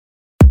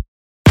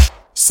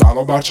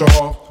سلام بچه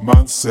ها،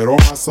 من سرم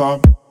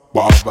هستم.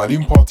 با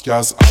اولین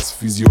پادکست از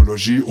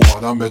فیزیولوژی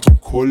اومدم بهتون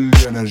کلی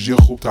انرژی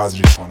خوب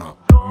تزریق کنم.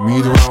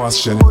 میدونم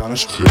از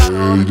شنیدنش خیلی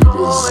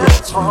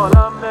لذت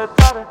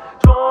میبرید.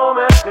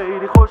 جمعه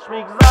خیلی خوش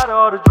میگذره،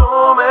 آره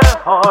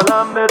جمعه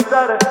حالم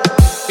بهتره.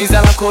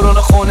 میزنم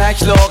کرونا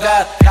خونک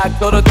لاغر،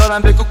 حقدارو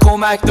دارم بگو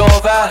کمک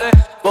داور.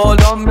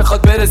 بالام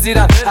میخواد بره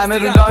زیرم، همه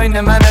رو لاین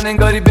منن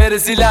انگاری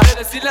برزیلم.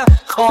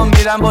 خوام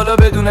میرم بالا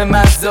بدون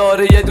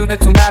مزاره، یه دونه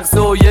تو مغز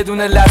و یه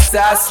دونه لسته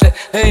اصله.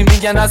 هی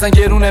میگن ازن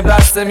گرونه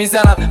بسته،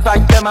 میزنم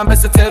فکر من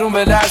مثل ترون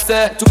به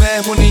لرزه. تو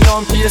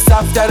مهمونیام که یه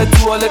صفتر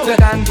توالته،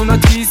 دندونا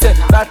تیزه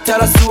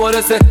بدتر از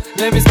سوارزه.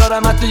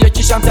 نمیذارم حتی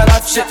یکیشم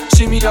طرف شه،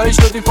 شیمیایی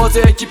شدیم فاز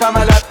اکیپم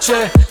علب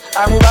چه.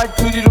 امو بک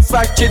دوری رو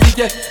فکر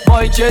دیگه،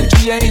 مایکل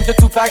کیه اینجا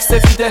تو فکر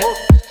سفیده.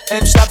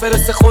 امشب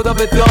برسه خدا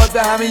به داد،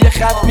 همه یه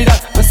خط میرن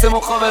مثل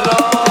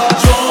مخابرات.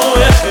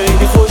 جمعه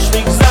خیلی خوش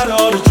میگذره،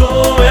 آره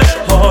جمعه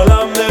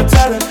حالم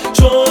بهتره.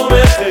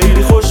 جمعه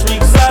خیلی خوش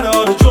میگذره،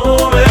 آره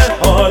جمعه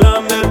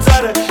حالم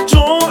بهتره.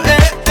 جمعه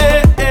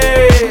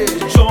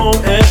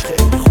جمعه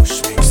خیلی خوش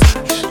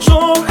میگذره.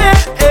 جمعه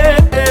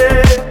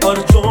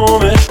آره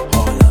جمعه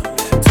حالم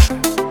بهتره.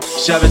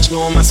 شب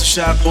جمعه است و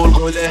شب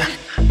قلقله،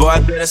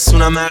 باید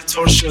برسونم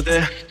هر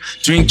شده.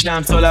 تو این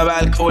کم طالب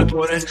الکل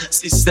پره،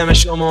 سیستم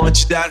شما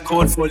چی در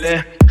کل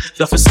فله.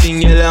 دافه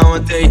سینگل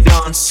آماده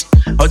دانس،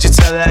 حاجی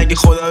تله اگه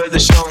خدا بده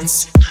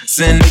شانس.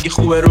 زندگی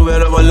خوبه رو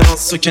بره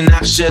بالانس، تو که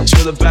نقشت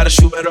شده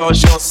برشو بره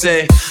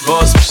آژانسه.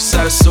 باز میشه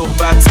سر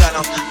صحبت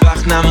سلام،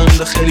 وقت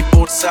نمونده خیلی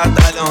فرصت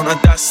الان.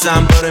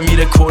 دستم داره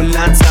میره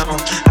کلن زمان،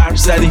 حرف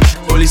زدیم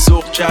کلی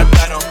ذوق کرد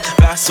برام.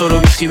 بحثا رو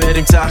بیخی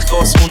بریم تخت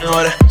آسمونه،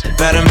 آره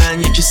برای من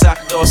یکی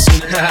سخت آسونه.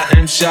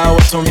 امشب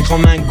تو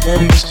میخوام من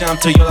گم بشم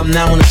تا یادم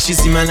نمونه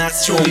چیزی من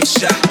از چون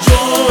میشه.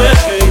 جمعه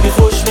خیلی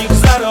خوش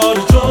میگذره،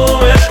 آره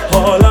جمعه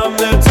حالم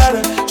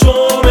بهتره.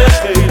 جمعه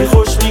خیلی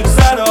خوش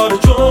میگذره، آره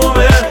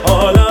جمعه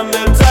حالم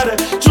بهتره.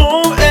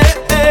 جمعه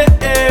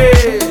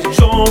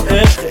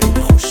جمعه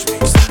خیلی خوش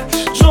میگذره.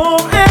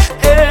 جمعه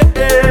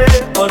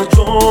آره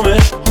جمعه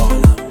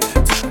حالم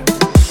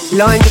بهتره.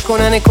 لاین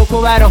میکنن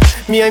کوکو برام،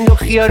 میایم دو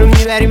خیارو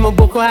میبریم و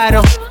بکو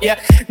حرام.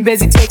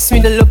 بزی تکس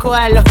میده لوکو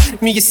الان،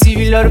 میگه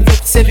سیویلا رو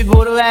بپسبی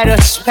برو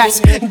براش.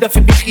 پس دافه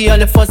بی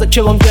خیال فازا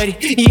که بام داری،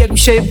 یه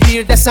گوشه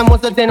بیر دستم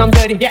مزاد نام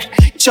داری.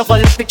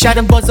 چاقاله فکر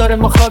کردم بازار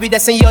ما خوابی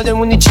دستن،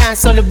 یادمونی چند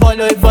سال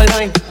بالای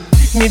بالایم.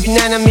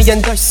 میبیننم میگن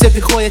داشت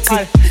سپی خودتی،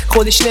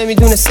 خودش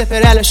نمیدونه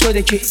سپر الان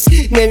شده کی.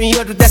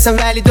 نمیاد رو دستم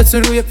ولی دوتا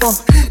روی پام،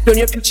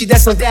 دنیا پیچی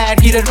دستم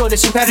درگیر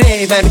رولش. این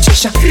پره من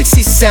چشم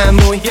سیستم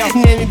موی،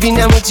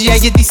 نمیبینم و جی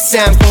اگه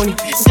دیستم کنی.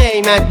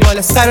 قیمت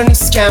بالا سر رو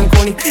نیست کم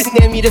کنی،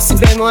 نمیرسی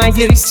به ما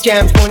اگه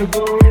ریسکم کنی.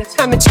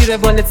 همه چی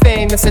روال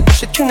فیم مثل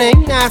دوشه، چونه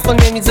این حرفا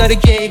نمیذاره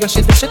گی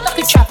باشه. دوشه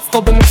داخل کف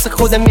خوابه مثل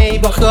خودم ای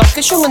باخه.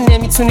 آخه شما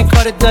نمیتونی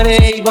کارت داره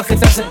ای باخه.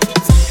 تازه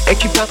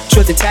اکیپم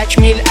شده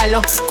تکمیل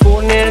الان،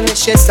 کورنر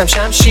نشستم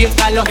شمشیر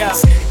قلا.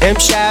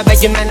 امشب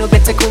اگه منو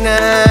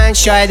بتکونن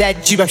شاید از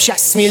جیبم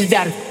 60 میل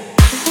در.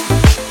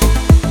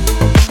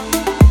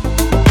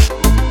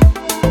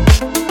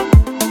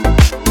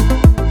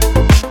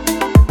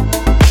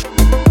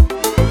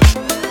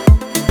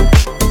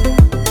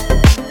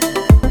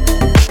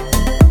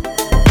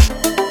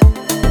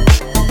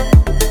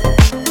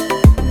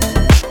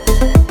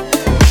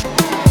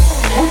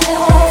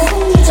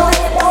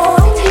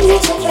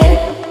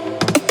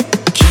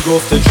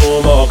 گفته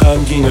جمعه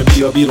غمگینه،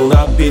 بیا بیرون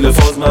اپیل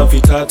فاز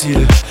منفی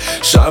تعطیله.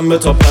 شنبه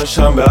تا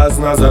پنجشنبه از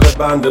نظر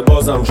بنده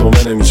بازم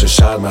جمعه نمیشه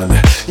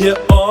شرمنده. یه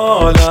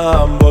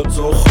عالم با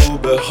تو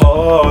خوبه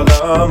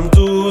حالم،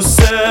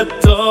 دوست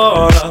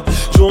دارم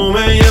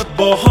جمعه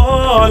با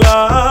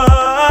حالم.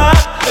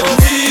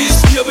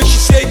 پلیز بیا بشی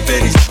سیف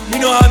بریز،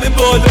 اینا همه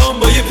بالام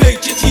با یه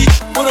پکتی.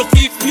 برو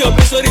قیف بیا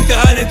بذاریم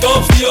دهن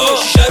داف بیا،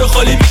 شیشه رو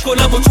خالی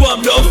میکنم و تو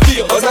هم لاف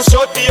بیا. بازم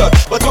شاد بیاد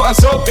با تو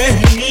امساب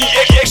بهمونی،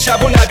 یک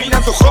شب و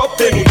نبینم تو خواب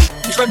بمونی.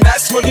 میخوایم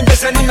نست کنیم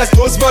بزنیم از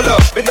دوز بالا،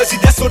 بندازی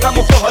دست و رم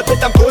و فاهات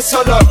بدم 2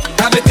 سالا.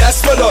 همه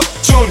دست بالا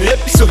چون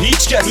ابلیس و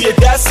هیچکس، روی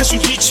دستشون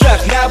هیچ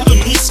وقت نبود و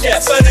نیست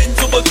کس. من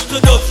انزو با دوتا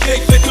داف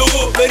یک به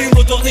تو، بریم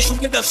رو داغ نشون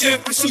بدم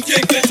شبریس و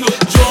یک به تو.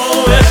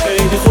 جمعه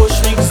خیلی خوش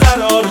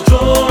میگذره، آره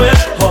جمعه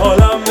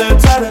حالم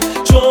بهتره.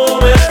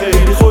 جمعه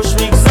خیلی خوش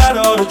میگذره،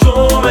 آره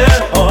جمعه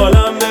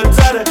حالم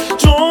بهتره.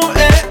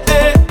 جمعه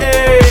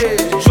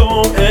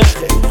جمعه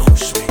خیلی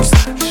خوش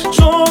میگذره.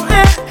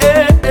 جمعه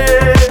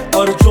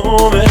آره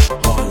جمعه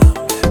حالم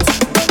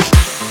بهتره.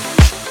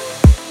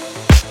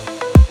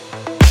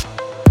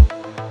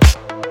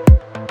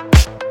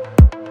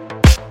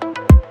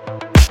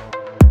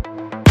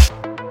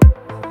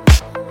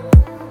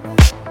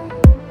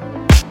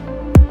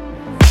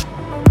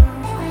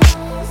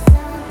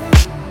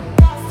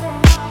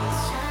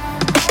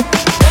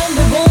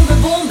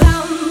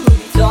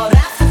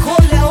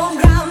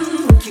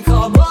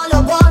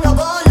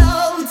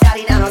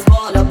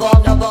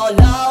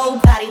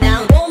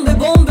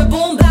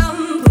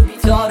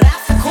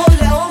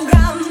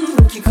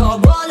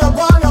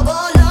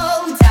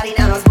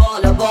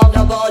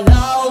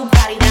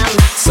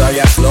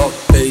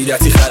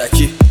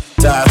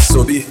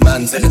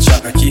 منطق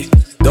چپکی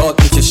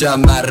داد میکشم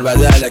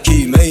مربد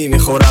علکی می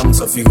میخورم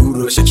تا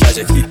فیگور بشه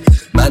کجکی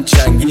من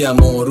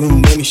جنگیم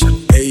آروم نمیشم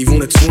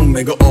حیوونتون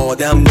مگه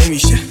آدم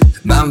نمیشه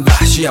من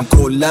وحشیم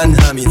کلن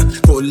همینم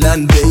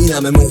کلن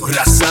بینم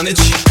مهرسم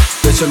چی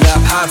به چه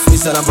لب حرف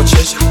میزنم با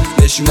چشم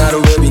نشونه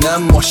رو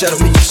ببینم ماشه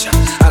رو میکشم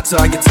حتی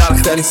اگه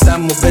تلخ ترین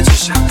سم رو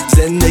بچشم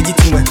زندگی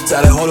تومه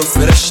سر حالو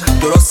فرشم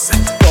درسته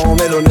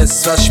کامل و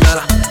نصفش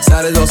منم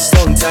سر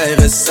داستان ته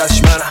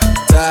قصهش منم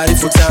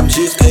تعریف و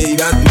تمجید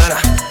قیمت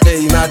منم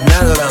قیمت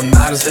ندارم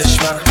مرزش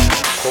منم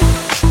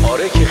خب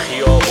آره که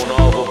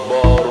خیابونا و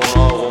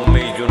بارونا و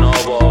میدونا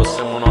و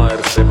آسمونا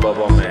ارث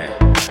بابامه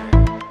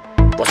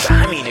واسه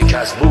همینه که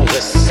از بوق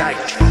سگ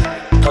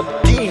تا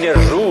دین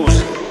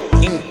روز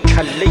این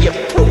کله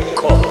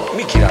پوکو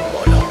میگیرم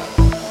بالا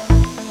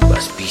و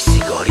از بی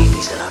سیگاری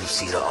میزنم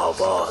زیر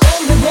آواز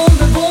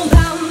بوم بوم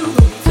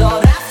تا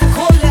رفت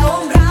کل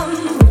عمرم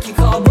که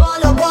کا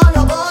بالا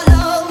بالا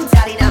بالا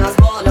ترینم از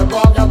بالا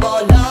بالا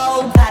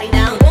بالا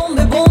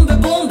پریدم بوم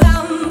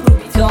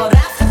تا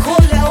رفت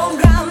کل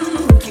عمرم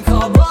که کا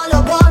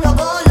بالا بالا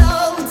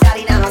بالا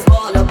ترینم از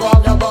بالا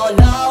بالا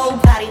بالا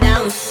پریدم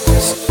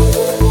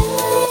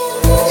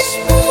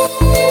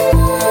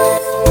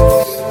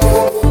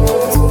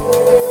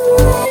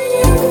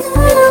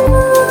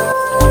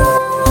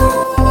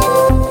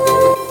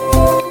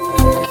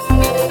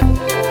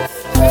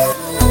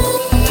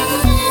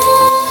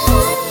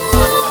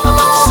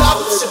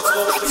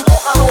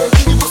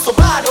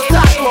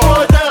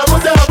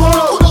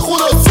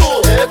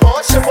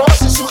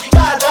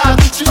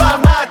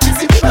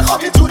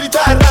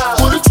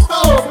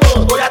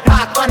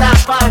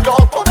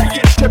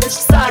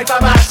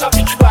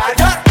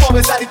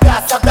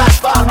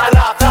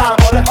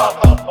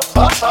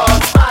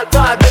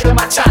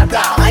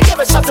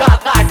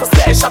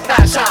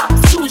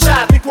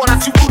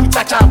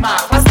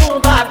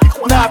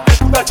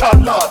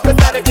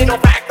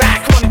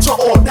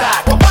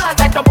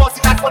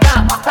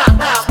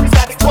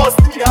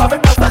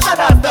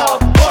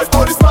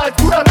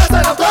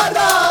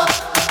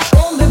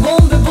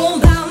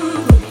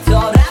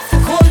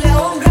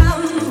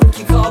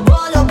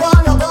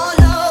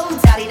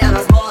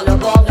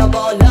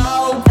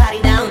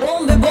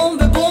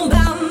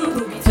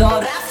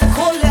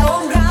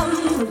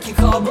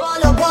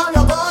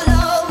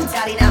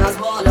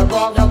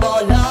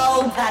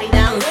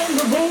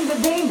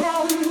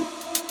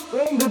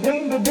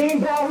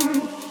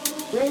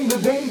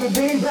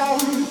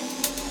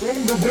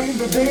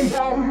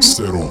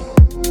سرم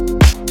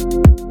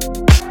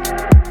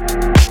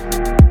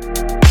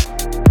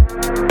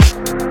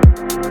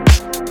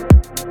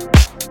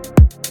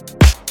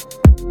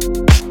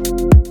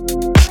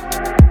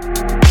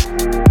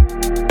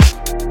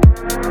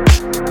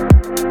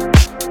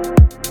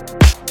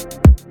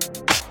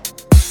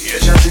یه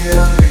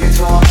جدیدم بی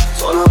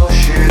تو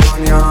نباشی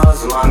دنیا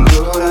از من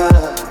دوره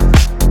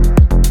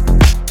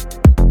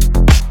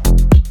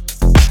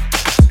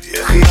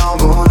یه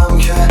خیابونم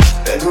که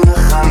بدون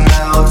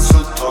خنده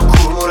سود تا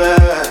کوره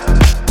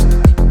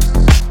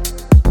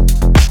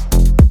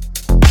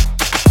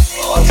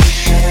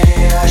آتیش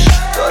نیش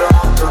داره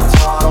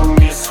دوتا رو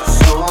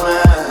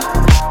میسوزونه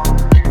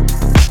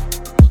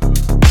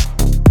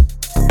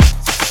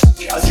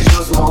کسی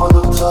جز ما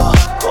دوتا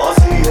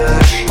بازی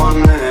عشقان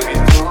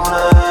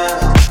نمیدونه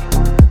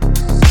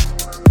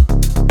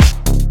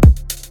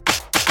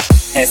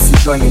حس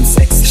میکنیم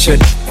سکسی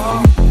شدیم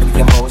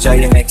یه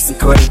موجای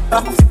مکسیکویی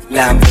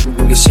لمبه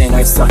بوی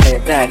شنای ساحل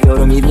دریا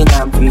رو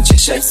میبینم توی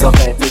چشای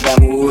ساحل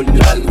میگم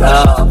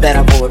اولالا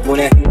برم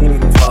قربونه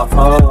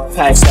پاپا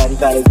پشتری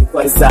برای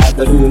بیکار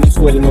زردارو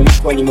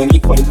میخوریم و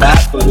میکنیم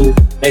بعد برو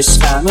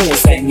عشقمه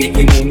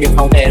زندگیمون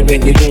میخوام بر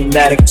بگیریم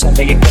در کشم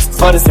بگه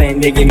کار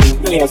زندگیمون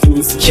میاد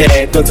روزی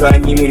که دوتای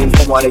میمونیم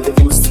خماره یه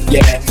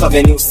دوستیه تا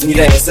به نوست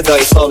میره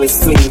صدای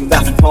تابستون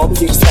وقتی پا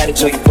بگیر سر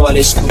جای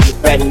بالش کنیم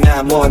ولی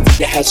نه ما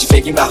دیگه هرچی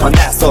بگیم بهانه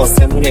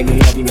اساسمونه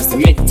میابیم مثل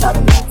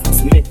میترم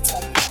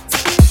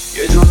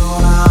یه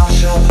جنون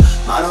عشق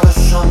منو به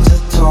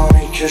سمت تو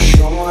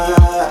میکشونه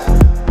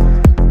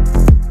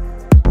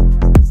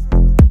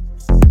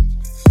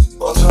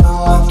با تو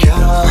نمام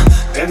کردم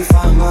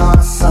نمیفهمم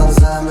اصلا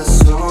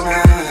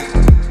زمستونه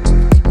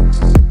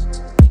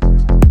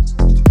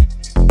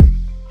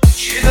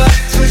چی داری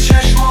تو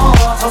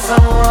چشمات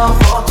واسه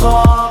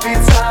مرافات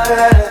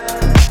بیتره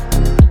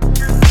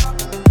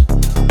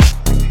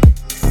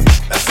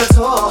مثل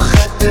تو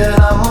خط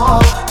دلم ها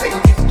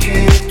بگیم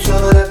که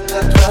تو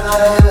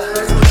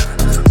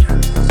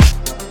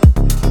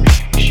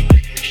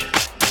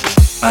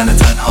من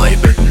تنهایی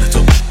بدون تو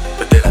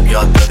به دلم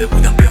یاد داده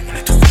بودم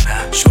بمونه تو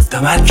خونه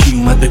شفتم هر کی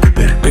اومد بگو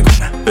بره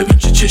بگونه ببین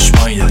چه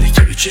چشمایی داری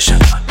که بچشم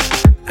من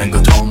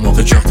انگار تا اون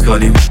موقع جات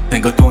خالی بود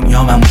انگار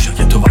دنیا من اونجا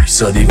که تو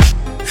وایسادی بود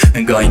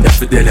انگار این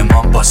دفعه دل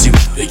ما باسی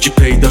بود یکی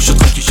پیدا شد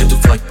خاکیشه تو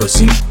فاک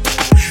بازی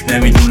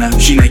نمیدونم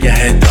چی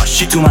نگهت داشت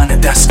چی تو من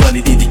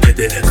دستگالی دیدی که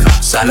دلت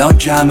خواست سلام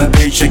جمع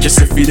پیچه که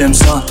سفید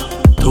امسال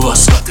تو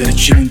واسه خاطر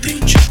چی موندی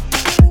اینجا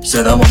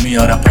صدامو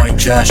میارم پایین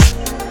چشم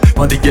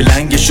ما دیگه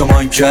لنگ شما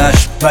این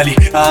کش، ولی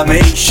همه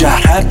این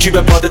شهر هر کی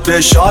به پادت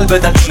به شال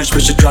بدن جونش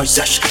بشه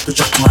جایزش. تو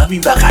جا تو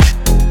همین بغل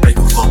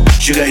بگو خب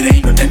چی غیر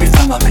اینو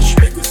نمیفهممش.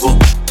 بگو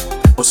خب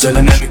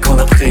حوصله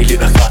نمیکنم خیلی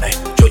بخوانه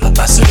جلوت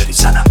بسته بری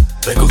زنم.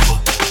 بگو خب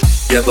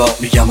یه بار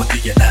میگم و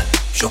دیگه نه،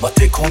 شما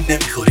تکون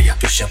نمیخوری یا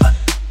پیش من.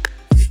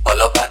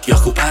 حالا بد یا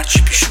خوب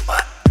هرچی پیش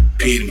اومد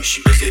پیر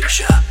میشی به خیلی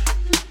شب.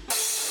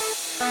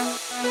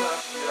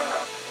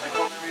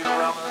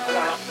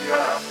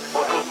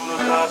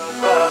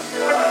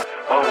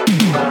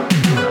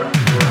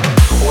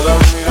 خودم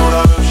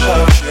میدونم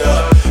امشب چیه،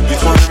 بی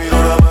تو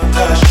نمیدونم من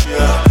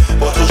تشکیه،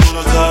 با تو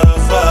جلو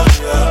طرف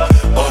وقیه.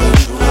 آره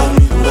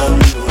میدونم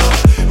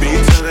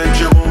میتره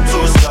که بوم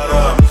تو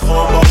سرم،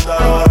 میخوام با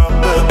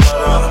درارم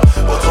بپرم،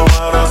 با تو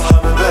من از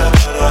همه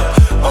بهترم.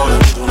 آره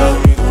میدونم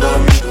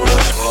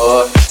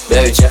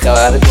ببین چه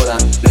خبر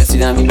کنم،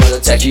 رسیدم این بادا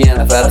تکی یه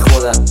نفر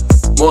خودم.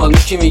 مهمی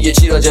کی میگه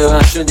چی راجع به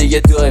من، چون دیگه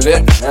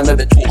درایور همه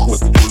به تو خود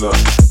بودم.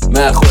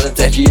 من خودم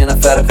تکی یه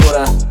نفر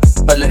خورم،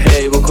 حالا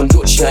هی بکن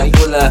دوشنی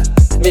گلم.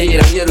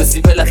 میگیرم یه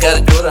روزی بالاخره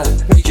دورم،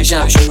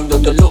 میکشم شون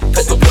دوتا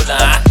لپه تو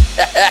بلم.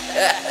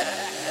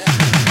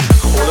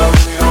 خودم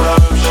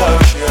میدونم امشب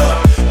چیه،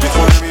 بی تو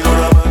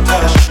نمیدونم من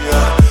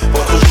تشکیه، با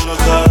تو جلو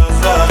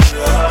طرف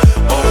وقیه.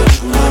 آره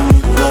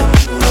میدونم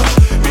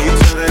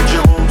میتره که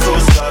بوم تو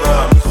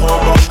سرم،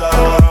 میخوام با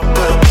درارم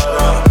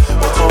بپرم،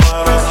 با تو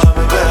من از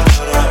همه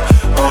بهترم.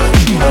 آره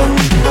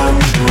میدونم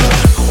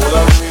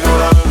خودم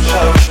میدونم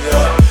امشب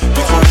چیه،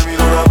 بی تو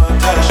نمیدونم من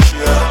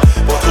تشکیه،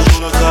 با تو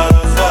جلو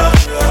طرف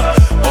وقیه.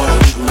 آره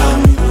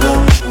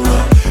میدونم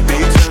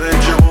میتره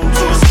که بوم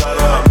تو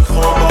سرم،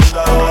 میخوام با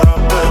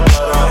درارم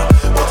بپرم،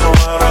 با تو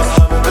من از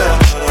همه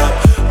بهترم.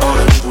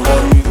 آره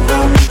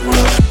میدونم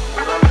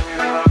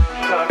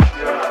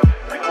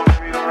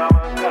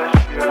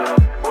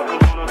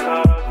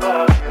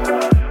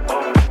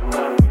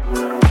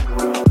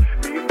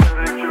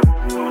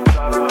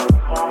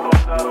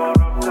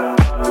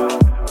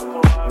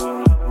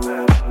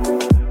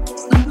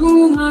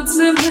اومد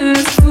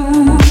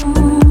زمستون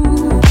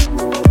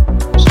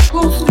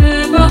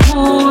شکفته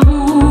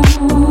بهارون،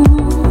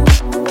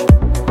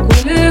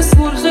 گل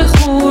سرخ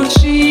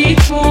خورشید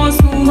باز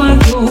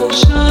اومد و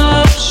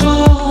شب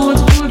شد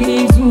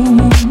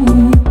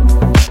گریزون.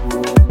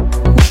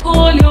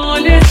 کوها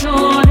لاله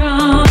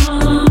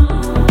دارم،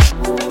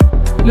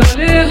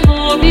 لاله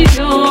ها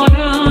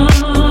بیدارم،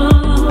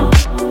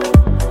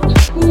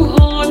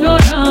 کوها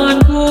دارن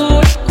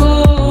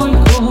گل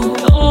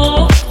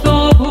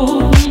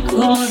آفتابو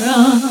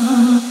میکارم.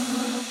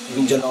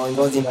 اینجا لاین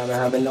بازیم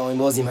همه لاین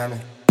بازیم همه.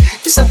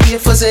 دیستم توی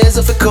فاز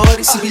اضافه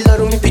کاری، سیبیلا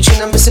رو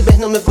میپیچونم مثل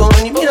بهنام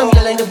بانی. میرم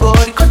یه لین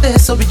باری کارت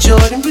حسابی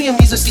جاریم، روی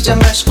میز و سیجم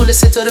مشغول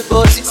ستاره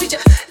بازی. سیجل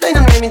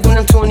لاینم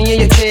نمیدونم تونیه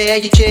یا که،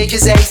 اگه که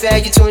ضعیفه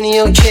اگه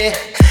تونیه اوکه.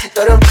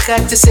 دارم به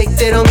خط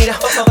سکته را میرم،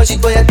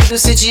 حاجید باید بدو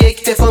سجی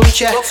اکتفا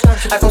میکرد.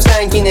 حرفم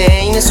سنگینه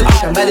این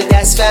سکوتم، بعد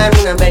دست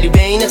فرمونم ولی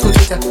بین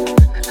خطوطم.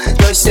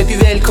 داشت سپی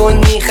ول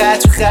کنی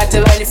خط رو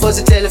خطه ولی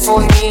فاز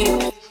تلفنی.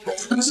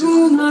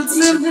 اومد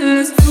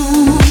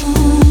زمستون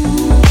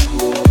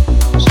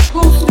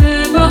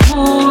شکفته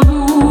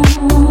بهارون،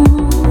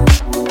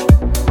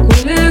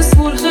 گل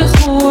سرخ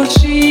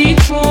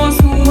خورشید باز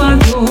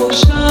اومد و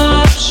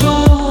شب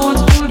شد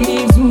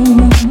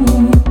گریزون.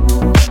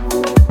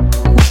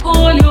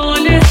 کوها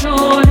لاله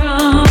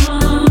دارم،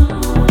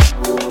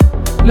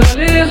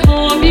 لاله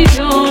ها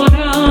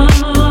بیدارم،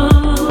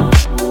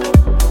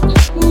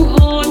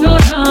 کوها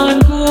دارن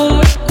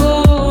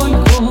گل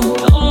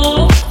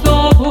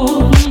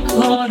آفتابو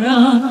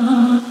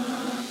میکارم.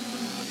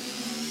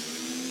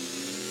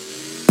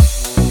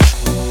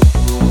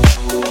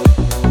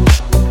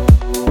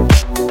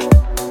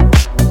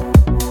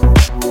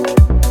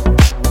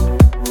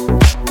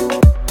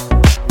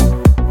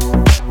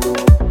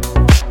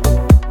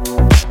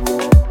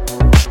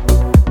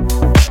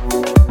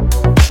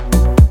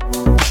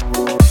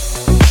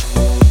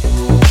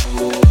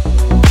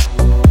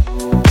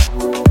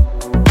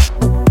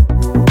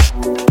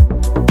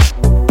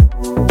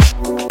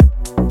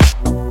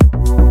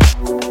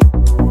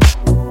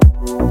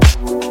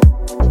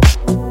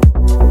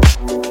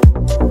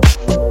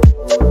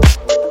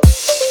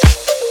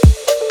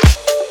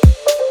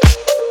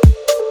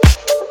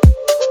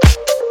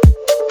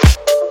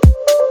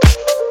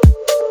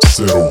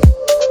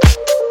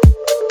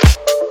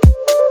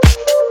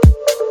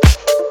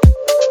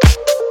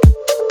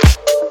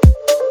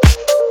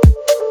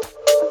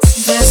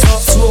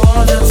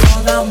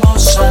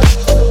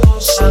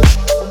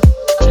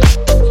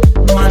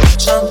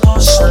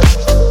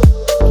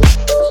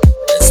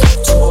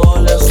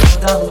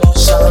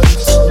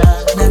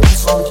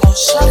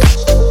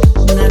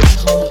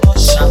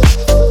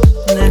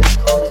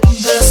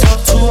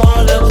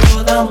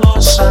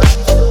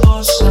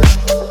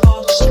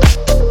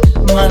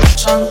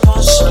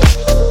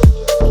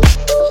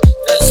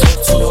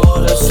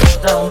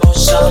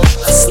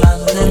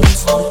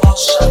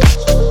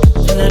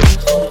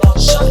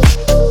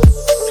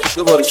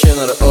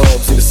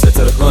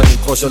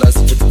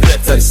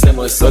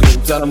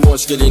 کردم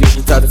مشکلی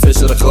نیست تحت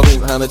فشار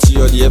خوابیم همه چی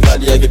عالیه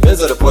ولی اگه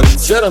بذاره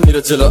پلیس چرا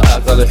میره جلو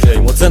اول خیلی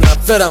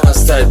متنفرم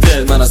از ته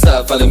دل من از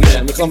اول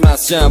مهر میخوام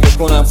مسجم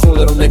بکنم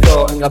خود رو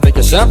نگاه اینقدر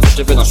بکشم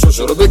که بدن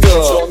شوشو رو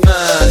بگاه چون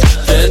من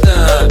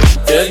دلم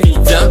دل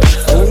میدم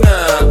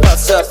بیخونم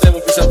پس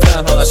رفتمون پیشم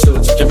تنها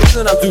نشد که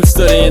میدونم دوست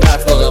داری این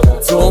اخلاقمو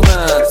تو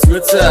من توی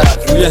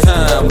تک روی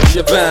هم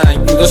روی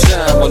بنگ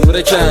بوداشم با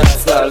نور کم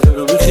فرد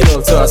رو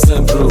بیخیال تا از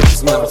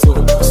امروز من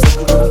تو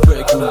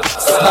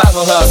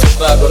همه هست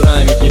و برگ و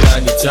رنگ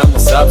میگیرن یه جمع و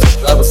سبز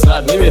لب و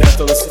سر نمیرن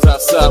تا بسید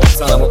رفتم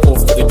تنم و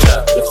افتاده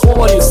کرد یه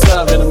خماری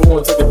سر بین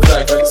معتقد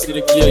برگ ولی سیر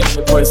گیه یه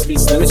پایس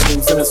بیست نمیشنیم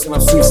تنستونم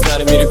سویس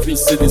نره میری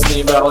پیست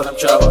دیزنی به حالم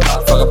که هوا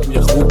فقط بوی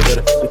خوب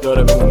داره یه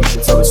داره بمون میگه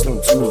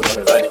تابستون تو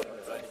داره ولی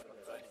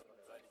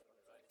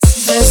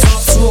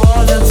بذار تو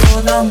حال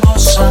خودم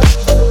باشم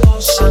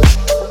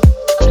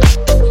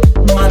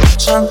من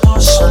چند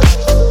باشم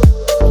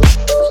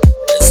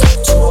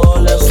بذار تو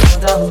حال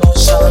خودم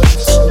باشم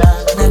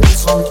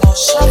نمیخوام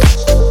باشم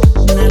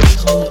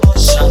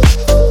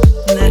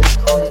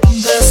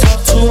بذار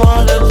تو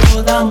حال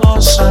خودم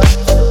باشم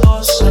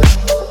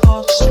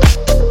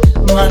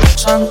من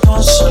چند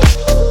باشم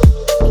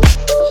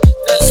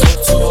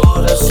بذار تو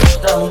حال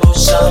خودم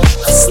باشم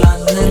اصلا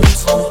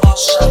نمیخوام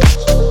باشم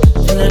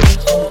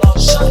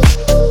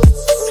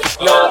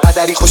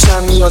قدری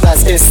خوشم میاد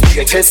از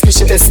اسمیده کس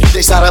میشه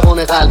اسمیدش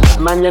ضربان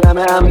قلبم من یه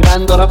دمه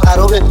عمدن دارم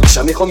خرابه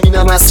میشم میخوام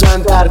بینم اصلا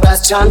در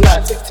بس چند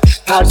بردت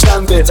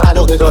هرچند بهت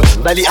علاقه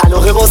دارم ولی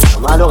علاقه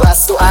بازم علاقه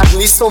است و عقل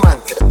نیست و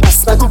منطق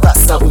بس نگو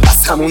بس نبود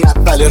از همون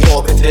اول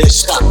رابطه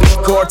عشقم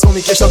کارتو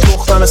میکشم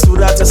دخترم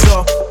صورت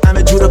حساب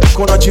همه جوره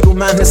بکن آجی رو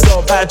من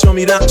حساب هر جا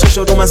میرم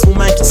چشارم از اون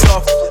من که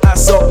صاف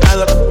حساب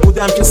ندارم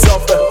بودم که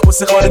صافه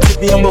واسه خارجی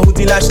بیام با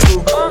هودی لش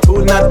تو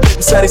طول نداره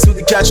بگو سری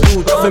سودی کچ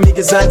بود دافه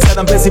میگه زنگ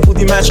زدم بزی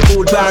بودی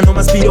مشغول برنامه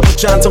از بیا با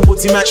چند تا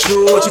بودی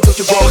مشروع چی تو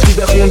که باختی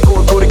بخون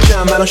کورکوری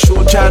کم منو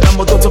شور کردم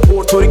با دوتا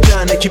پورتوری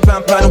کن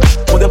اکیپم پنو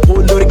مده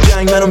قلدوری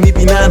گنگ منو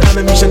میبینن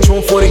همه میشن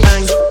چون فوری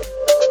هنگ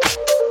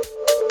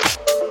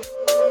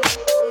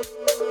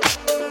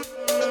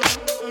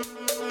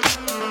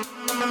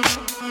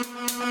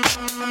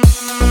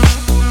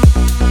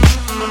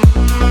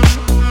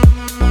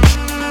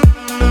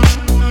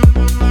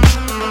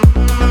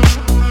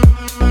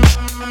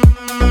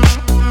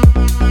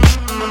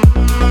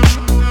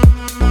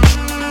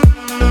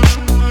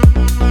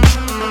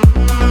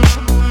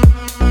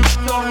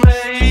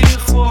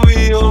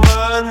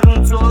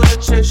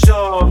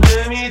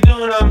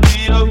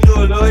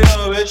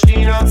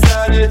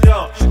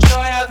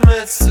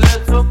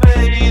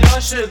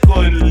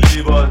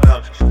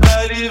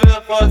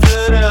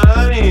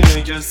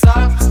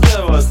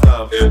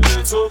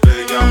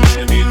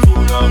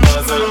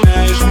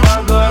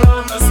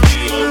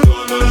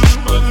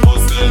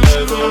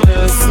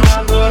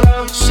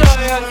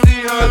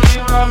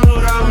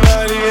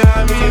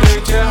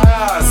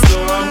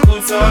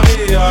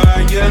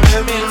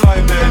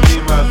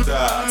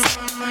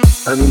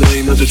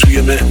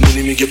توی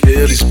مهمونی میگه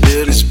بریز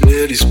بریز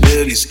بریز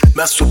بریز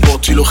مست و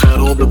باطیل و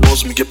خرابه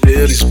باز میگه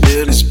بریز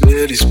بریز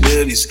بریز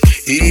بریز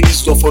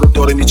ایز دافا رو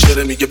داره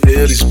میچره میگه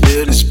بریز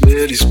بریز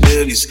بریز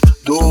بریز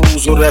دو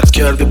روز رو رد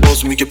کرده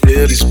باز میگه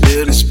بریز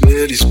بریز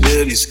بریز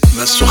بریز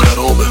مست و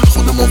خرابه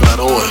خود ما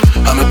براه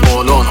همه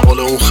بالان حال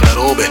اون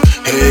خرابه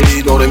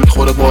هی داره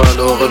میخوره با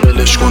علاقه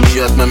ولش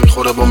کنیت من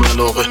میخوره با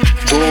ملاقه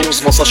دو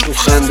روز واسش تو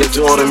خنده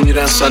داره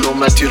میرن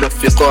سلامتی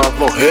رفیقا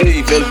هوا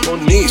هی ولکن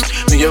نیست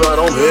میگه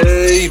برام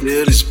هی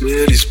بریز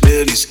بریز بریز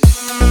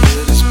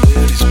بریز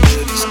بریز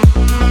بریز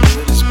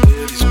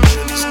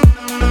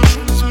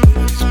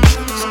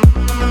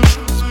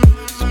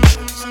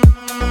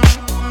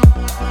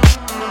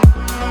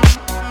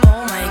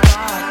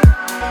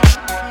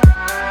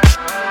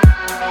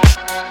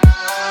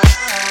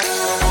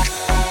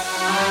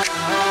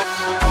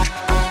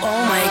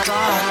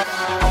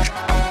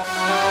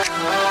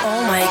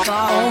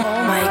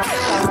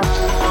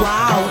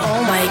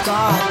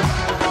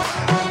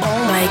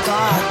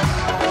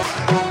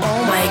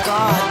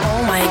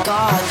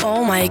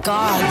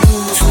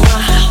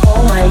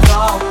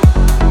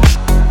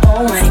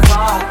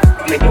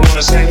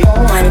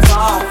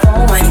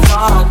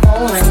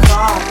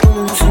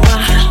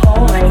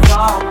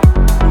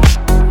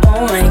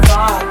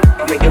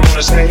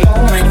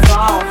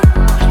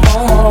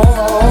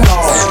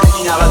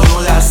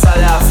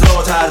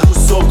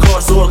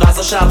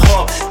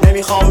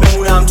نمیخوام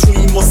بمونم توی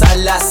این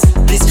مثلث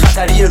ریسک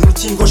خطری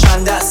روتین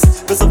کشنده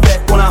است بذار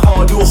فکر کنم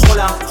حالی و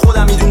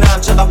خودم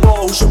میدونم چقدر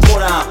باهوش و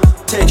پرم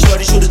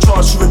تکراری شده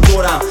چارچوب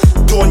دورم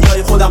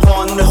دنیای خودم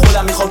قانون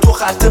خودم میخوام تو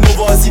خط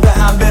موازی به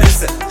هم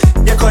برسه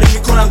یه کاری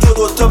میکنم تو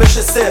دوتا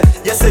بشه سه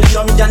یه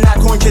سریا میگن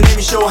نکن که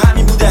نمیشه و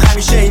همین بوده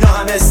همیشه اینا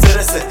همه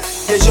استرسه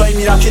یه جایی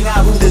میرم که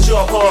نبوده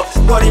جا پا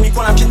کاری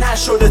میکنم که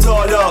نشده تا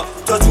حالا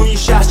تا تو این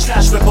شهر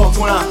چشم بپا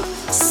کنم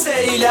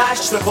سیل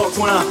عشق بپا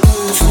کنم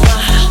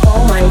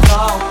Oh my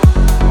God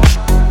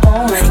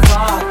Oh my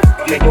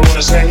God Make me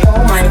wanna say